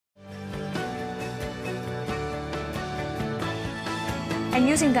And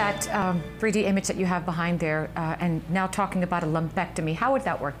using that 3D image that you have behind there, and now talking about a lumpectomy, how would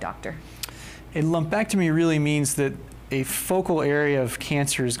that work, doctor? A lumpectomy really means that a focal area of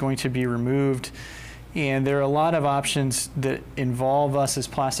cancer is going to be removed, and there are a lot of options that involve us as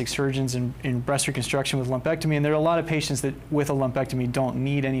plastic surgeons in breast reconstruction with lumpectomy, and there are a lot of patients that with a lumpectomy don't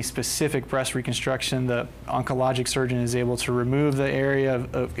need any specific breast reconstruction. The oncologic surgeon is able to remove the area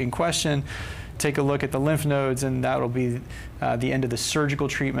in question, take a look at the lymph nodes, and that will be the end of the surgical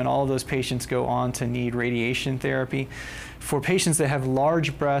treatment. All of those patients go on to need radiation therapy. For patients that have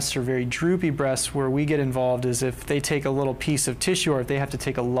large breasts or very droopy breasts, where we get involved is if they take a little piece of tissue, or if they have to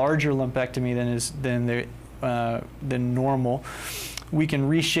take a larger lumpectomy than normal, we can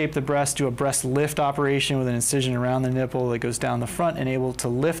reshape the breast, do a breast lift operation with an incision around the nipple that goes down the front, and able to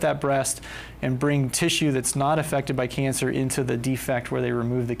lift that breast and bring tissue that's not affected by cancer into the defect where they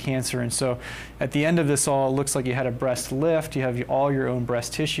remove the cancer. And so at the end of this all, it looks like you had a breast lift, you have all your own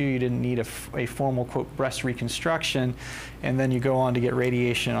breast tissue, you didn't need a formal, quote, breast reconstruction, and then you go on to get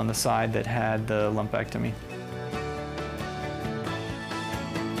radiation on the side that had the lumpectomy.